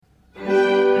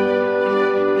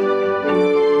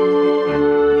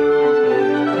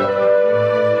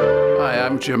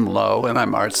Jim Lowe, and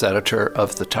I'm arts editor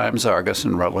of the Times-Argus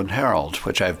and Rutland Herald,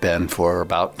 which I've been for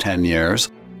about 10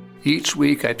 years. Each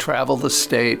week I travel the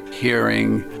state,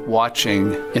 hearing,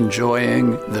 watching,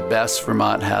 enjoying the best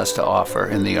Vermont has to offer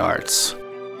in the arts.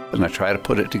 And I try to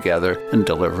put it together and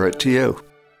deliver it to you.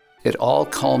 It all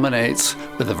culminates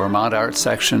with the Vermont Arts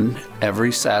section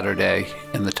every Saturday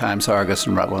in the Times-Argus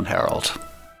and Rutland Herald.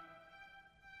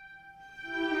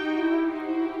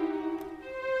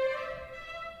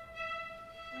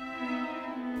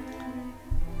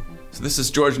 So this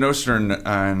is George Nostern,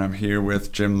 and I'm here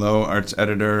with Jim Lowe, arts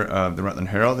editor of the Rutland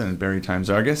Herald and Barre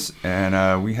Times-Argus.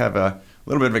 And we have a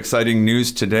little bit of exciting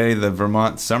news today. The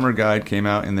Vermont Summer Guide came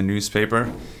out in the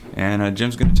newspaper. And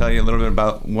Jim's going to tell you a little bit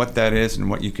about what that is and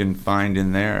what you can find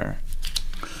in there.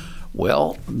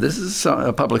 Well, this is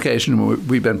a publication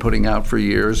we've been putting out for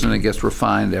years, and it gets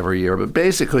refined every year. But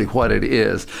basically what it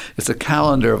is, it's a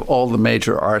calendar of all the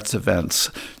major arts events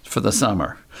for the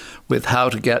summer, with how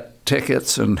to get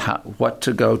tickets and what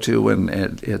to go to, and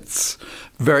it's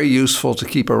very useful to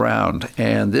keep around.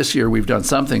 And this year we've done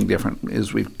something different,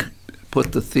 is we've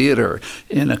put the theater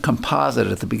in a composite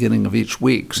at the beginning of each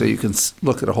week, so you can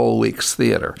look at a whole week's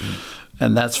theater.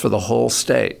 And that's for the whole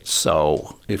state.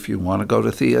 So if you want to go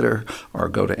to theater or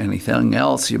go to anything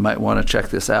else, you might want to check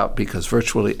this out, because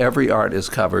virtually every art is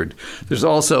covered. There's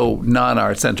also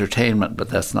non-arts entertainment, but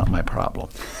that's not my problem.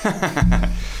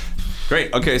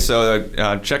 Great. Okay,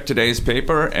 so check today's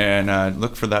paper and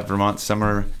look for that Vermont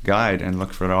Summer Guide and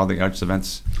look for all the arts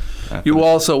events. You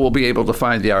also will be able to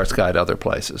find the Arts Guide other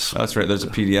places. Oh, that's right. There's a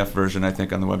PDF version, I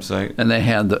think, on the website. And they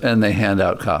hand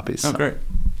out copies. Oh, great.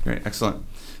 Great. Excellent.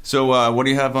 So what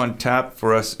do you have on tap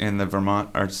for us in the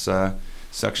Vermont Arts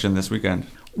section this weekend?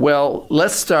 Well,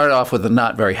 let's start off with a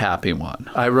not very happy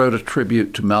one. I wrote a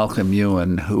tribute to Malcolm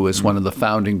Ewan, who is one of the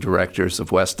founding directors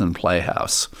of Weston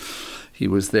Playhouse. He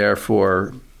was there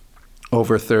for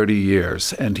over 30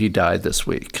 years, and he died this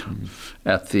week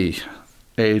at the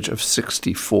age of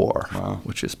 64, wow,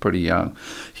 which is pretty young.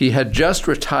 He had just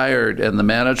retired, and the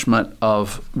management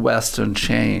of Weston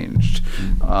changed.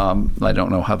 I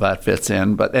don't know how that fits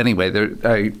in, but anyway,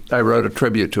 I wrote a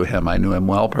tribute to him. I knew him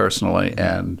well personally,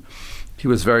 and he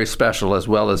was very special, as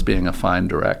well as being a fine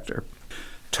director.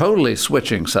 Totally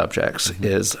switching subjects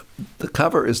is the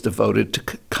cover is devoted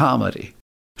to comedy,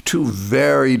 two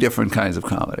very different kinds of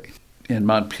comedy. In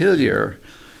Montpelier,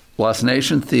 Lost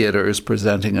Nation Theater is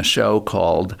presenting a show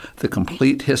called The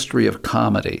Complete History of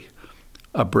Comedy,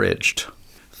 Abridged.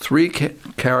 Three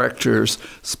characters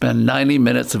spend 90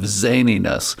 minutes of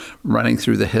zaniness running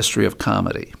through the history of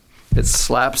comedy. It's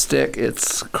slapstick,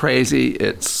 it's crazy,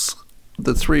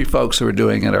 the three folks who are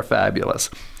doing it are fabulous.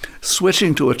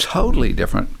 Switching to a totally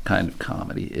different kind of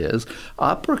comedy is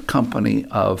Opera Company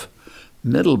of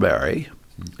Middlebury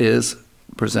is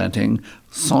presenting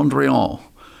Cendrillon,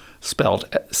 spelled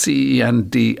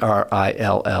Cendrillon,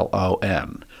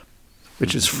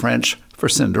 which is French for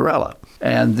Cinderella.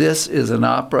 And this is an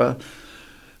opera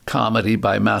comedy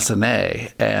by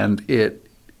Massenet, and it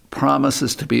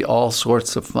promises to be all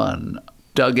sorts of fun.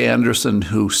 Doug Anderson,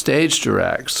 who stage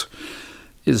directs,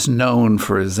 is known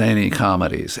for his zany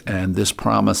comedies, and this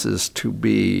promises to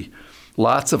be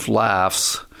lots of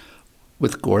laughs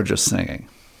with gorgeous singing.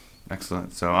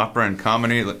 Excellent. So opera and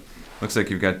comedy. Looks like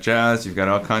you've got jazz, you've got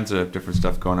all kinds of different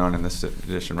stuff going on in this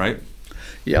edition, right?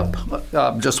 Yep.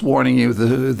 Just warning you,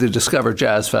 the Discover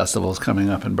Jazz Festival is coming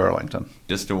up in Burlington.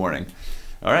 Just a warning.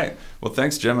 All right. Well,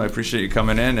 thanks, Jim. I appreciate you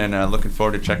coming in, and looking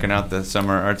forward to checking out the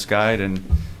Summer Arts Guide and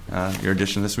your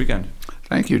edition this weekend.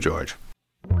 Thank you, George.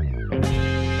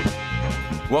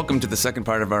 Welcome to the second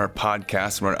part of our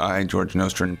podcast, where I, George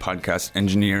Nostern, podcast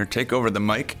engineer, take over the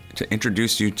mic to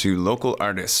introduce you to local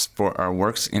artists for our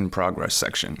Works in Progress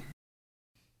section.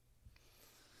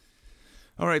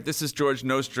 All right, this is George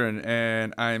Nostern,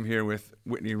 and I am here with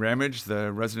Whitney Ramage,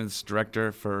 the residence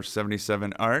director for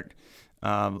 77 Art.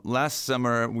 Last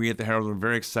summer, we at the Herald were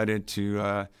very excited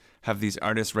to have these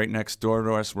artists right next door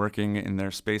to us working in their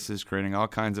spaces, creating all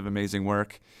kinds of amazing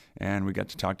work. And we got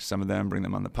to talk to some of them, bring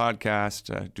them on the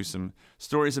podcast, do some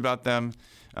stories about them.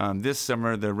 This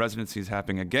summer, the residency is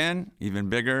happening again, even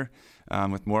bigger,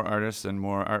 with more artists and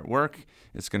more artwork.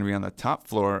 It's going to be on the top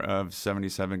floor of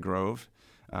 77 Grove.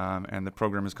 And the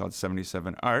program is called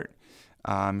 77 Art.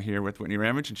 I'm here with Whitney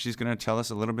Ramage, and she's going to tell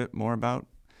us a little bit more about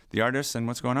the artists and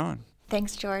what's going on.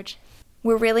 Thanks, George.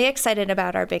 We're really excited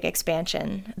about our big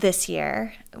expansion this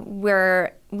year.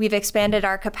 We've expanded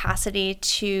our capacity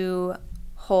to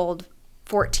hold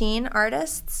 14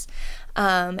 artists,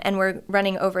 and we're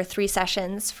running over 3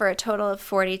 sessions for a total of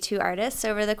 42 artists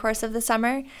over the course of the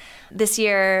summer. This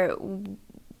year,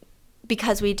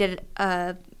 because we did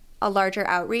a a larger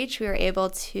outreach. We were able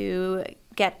to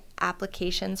get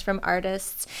applications from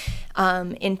artists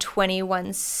in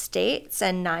 21 states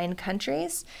and 9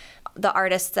 countries. The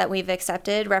artists that we've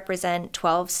accepted represent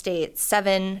 12 states,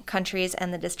 7 countries,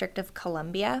 and the District of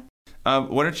Columbia.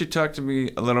 Why don't you talk to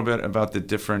me a little bit about the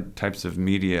different types of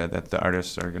media that the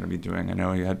artists are going to be doing? I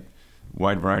know you had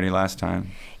wide variety last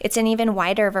time. It's an even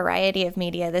wider variety of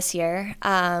media this year.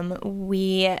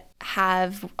 We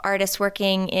have artists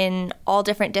working in all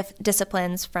different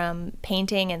disciplines, from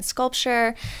painting and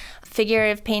sculpture,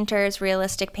 figurative painters,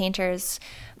 realistic painters,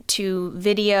 to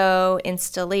video,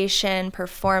 installation,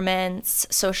 performance,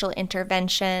 social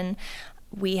intervention.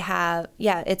 We have,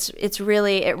 it's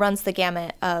really, it runs the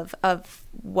gamut of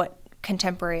what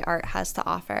contemporary art has to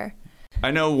offer.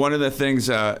 I know one of the things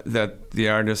that the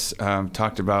artists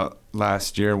talked about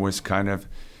last year was kind of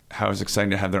how it was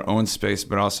exciting to have their own space,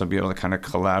 but also be able to kind of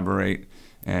collaborate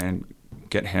and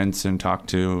get hints and talk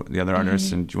to the other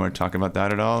artists. And do you want to talk about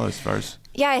that at all as far as?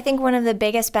 Yeah, I think one of the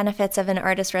biggest benefits of an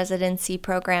artist residency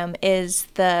program is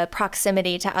the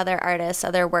proximity to other artists,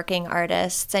 other working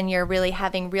artists, and you're really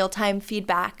having real-time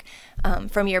feedback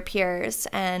from your peers.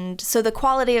 And so the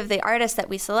quality of the artists that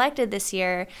we selected this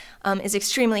year is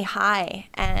extremely high.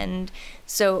 And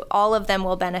so all of them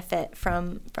will benefit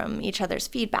from each other's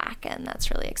feedback, and that's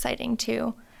really exciting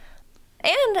too.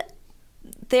 And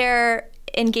their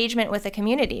engagement with the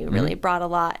community really brought a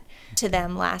lot to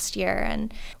them last year,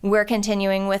 and we're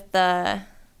continuing with the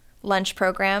lunch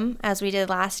program as we did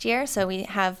last year. So we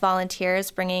have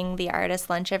volunteers bringing the artists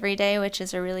lunch every day, which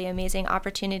is a really amazing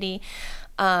opportunity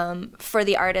for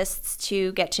the artists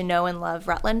to get to know and love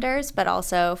Rutlanders, but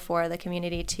also for the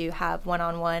community to have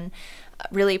one-on-one,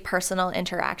 really personal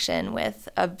interaction with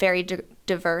a very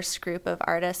diverse group of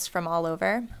artists from all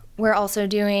over. We're also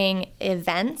doing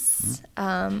events.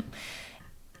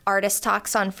 Artist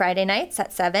talks on Friday nights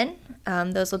at 7.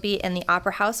 Those will be in the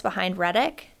Opera House behind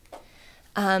Reddick.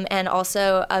 And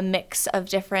also a mix of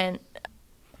different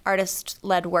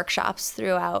artist-led workshops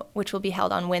throughout, which will be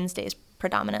held on Wednesdays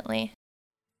predominantly.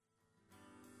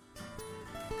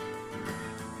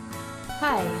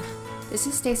 Hi, this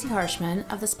is Stacy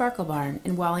Harshman of the Sparkle Barn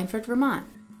in Wallingford, Vermont.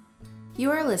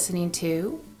 You are listening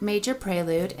to Major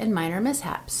Prelude and Minor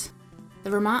Mishaps,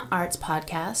 the Vermont Arts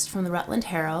podcast from the Rutland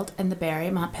Herald and the Barre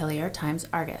Montpelier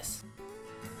Times-Argus.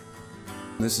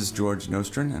 This is George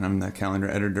Nostrin, and I'm the calendar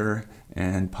editor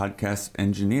and podcast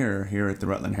engineer here at the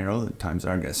Rutland Herald and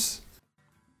Times-Argus.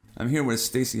 I'm here with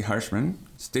Stacy Harshman.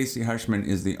 Stacy Harshman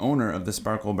is the owner of the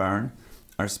Sparkle Barn,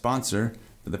 our sponsor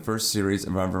for the first series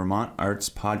of our Vermont Arts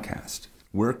podcast.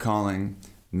 We're calling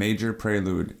Major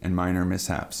Prelude and Minor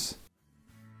Mishaps.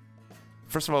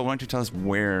 First of all, why don't you tell us,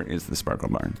 where is the Sparkle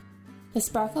Barn? The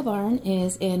Sparkle Barn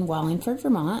is in Wallingford,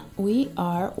 Vermont. We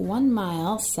are 1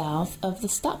 mile south of the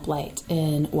stoplight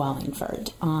in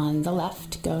Wallingford, on the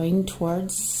left going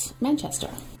towards Manchester.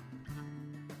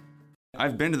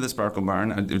 I've been to the Sparkle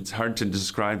Barn. It's hard to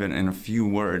describe it in a few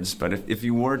words, but if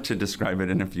you were to describe it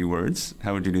in a few words,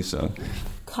 how would you do so?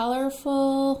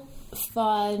 Colorful,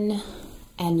 Fun,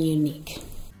 and unique.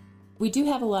 We do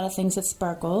have a lot of things that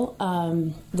sparkle.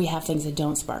 We have things that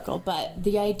don't sparkle, but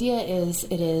the idea is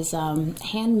it is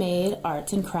handmade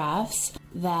arts and crafts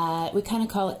that we kind of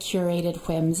call it curated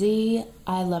whimsy.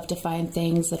 I love to find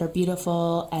things that are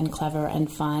beautiful and clever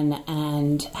and fun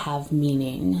and have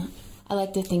meaning. I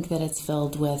like to think that it's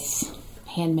filled with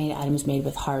handmade items made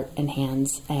with heart and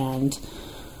hands and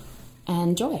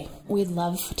joy. We'd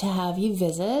love to have you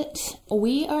visit.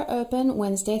 We are open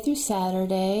Wednesday through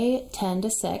Saturday, 10 to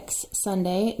 6,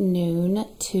 Sunday, noon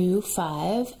to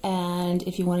 5. And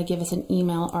if you want to give us an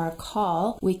email or a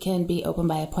call, we can be open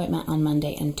by appointment on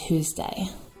Monday and Tuesday.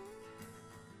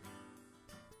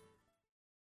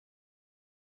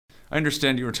 I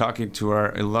understand you were talking to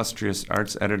our illustrious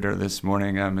arts editor this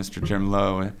morning, Mr. Jim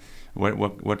Lowe.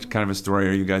 What kind of a story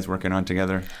are you guys working on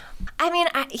together? I mean,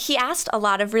 he asked a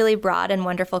lot of really broad and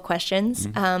wonderful questions.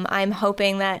 I'm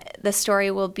hoping that the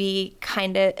story will be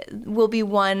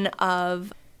one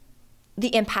of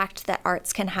the impact that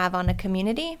arts can have on a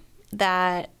community,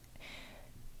 that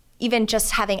even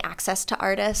just having access to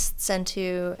artists and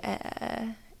to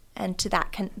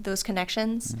those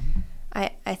connections.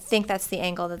 I think that's the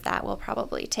angle that will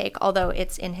probably take, although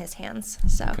it's in his hands.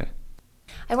 So. Okay.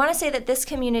 I want to say that this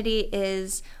community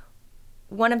is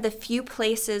one of the few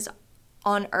places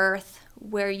on earth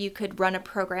where you could run a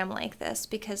program like this,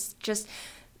 because just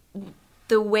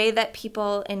the way that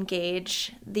people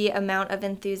engage, the amount of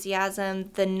enthusiasm,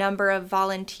 the number of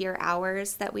volunteer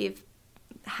hours that we've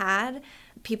had,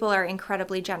 people are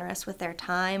incredibly generous with their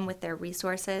time, with their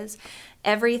resources.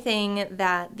 Everything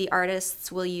that the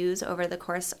artists will use over the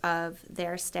course of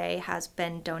their stay has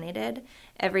been donated.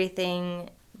 Everything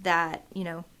that,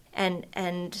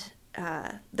 and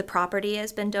the property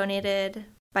has been donated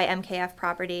by MKF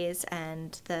Properties,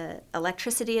 and the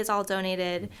electricity is all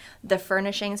donated. The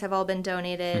furnishings have all been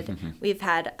donated. We've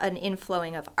had an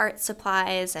inflowing of art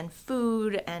supplies and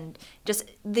food, and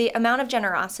just the amount of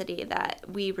generosity that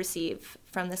we receive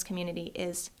from this community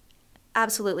is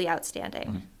absolutely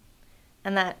outstanding.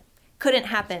 And that couldn't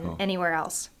happen anywhere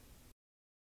else.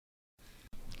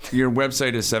 Your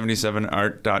website is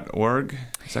 77art.org.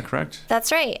 Is that correct?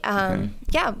 That's right. Okay.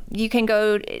 Yeah, you can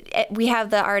go. We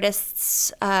have the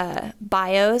artists'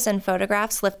 bios and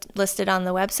photographs listed on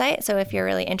the website. So if you're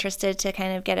really interested to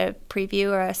kind of get a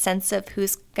preview or a sense of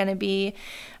who's going to be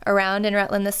around in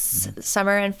Rutland this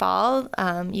summer and fall,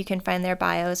 you can find their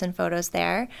bios and photos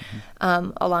there,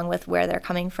 along with where they're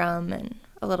coming from and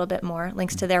a little bit more,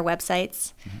 links to their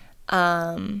websites.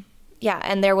 Yeah,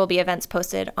 and there will be events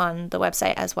posted on the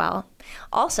website as well.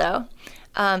 Also,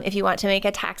 if you want to make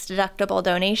a tax-deductible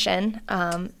donation,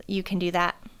 you can do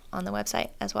that on the website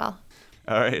as well.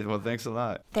 All right. Well, thanks a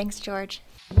lot. Thanks, George.